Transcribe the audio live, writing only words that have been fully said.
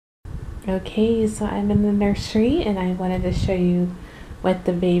Okay, so I'm in the nursery and I wanted to show you what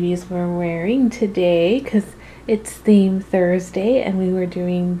the babies were wearing today because it's theme Thursday and we were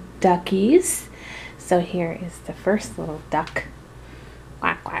doing duckies. So here is the first little duck.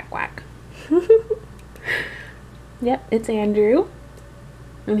 Quack, quack, quack. Yep, it's Andrew.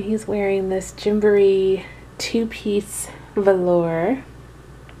 And he's wearing this Gymboree two-piece velour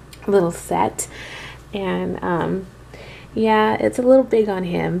little set. And yeah, it's a little big on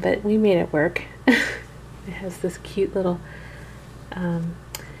him, but we made it work. It has this cute little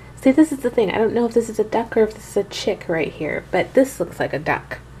see, this is the thing, I don't know if this is a duck or if this is a chick right here, but this looks like a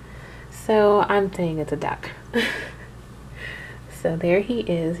duck, so I'm saying it's a duck. So there he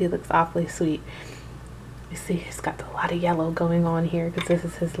is. He looks awfully sweet. You see he's got a lot of yellow going on here because this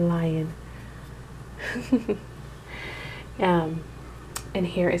is his lion. And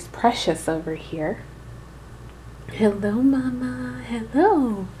here is Precious over here. Hello, Mama.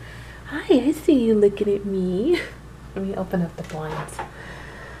 Hello. Hi, I see you looking at me. Let me open up the blinds.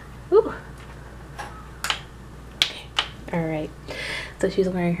 Ooh. Okay. All right. So she's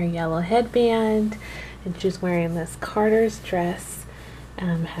wearing her yellow headband, and she's wearing this Carter's dress.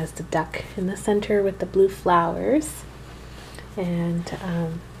 Has the duck in the center with the blue flowers, and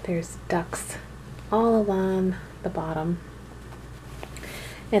there's ducks all along the bottom.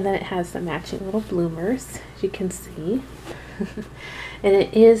 And then it has the matching little bloomers, as you can see. And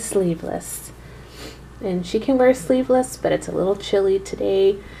it is sleeveless. And she can wear sleeveless, but it's a little chilly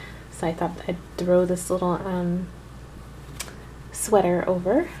today. So I thought I'd throw this little sweater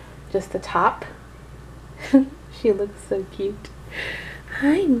over just the top. She looks so cute.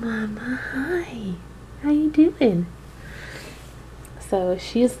 Hi, Mama. Hi. How you doing? So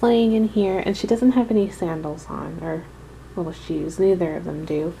she's laying in here, and she doesn't have any sandals on, or little shoes. Neither of them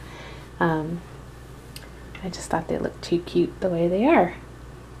do. I just thought they looked too cute the way they are.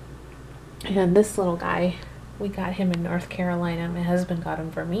 And this little guy, we got him in North Carolina. My husband got him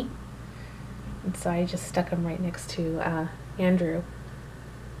for me. And so I just stuck him right next to Andrew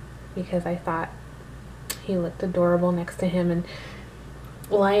because I thought he looked adorable next to him. And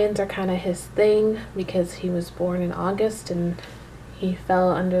lions are kind of his thing because he was born in August and he fell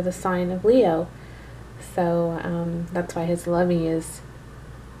under the sign of Leo. So that's why his lovey is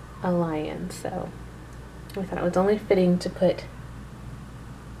a lion. So I thought it was only fitting to put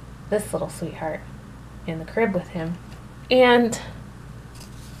this little sweetheart in the crib with him. And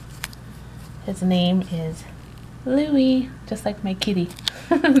his name is Louie, just like my kitty.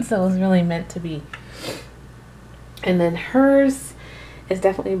 So it was really meant to be. And then hers is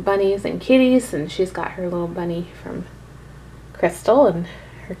definitely bunnies and kitties, and she's got her little bunny from Crystal and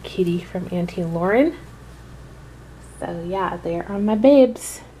her kitty from Auntie Lauren. So yeah, they are my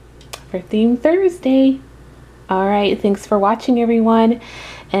babes for Theme Thursday. Alright, thanks for watching, everyone,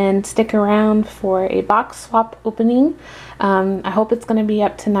 and stick around for a box swap opening. I hope it's going to be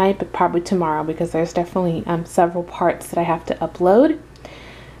up tonight, but probably tomorrow because there's definitely several parts that I have to upload.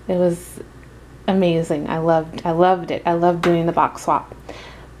 It was amazing. I loved it. I loved doing the box swap.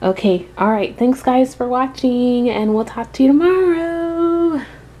 Okay, alright, thanks guys for watching, and we'll talk to you tomorrow.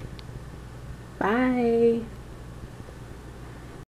 Bye.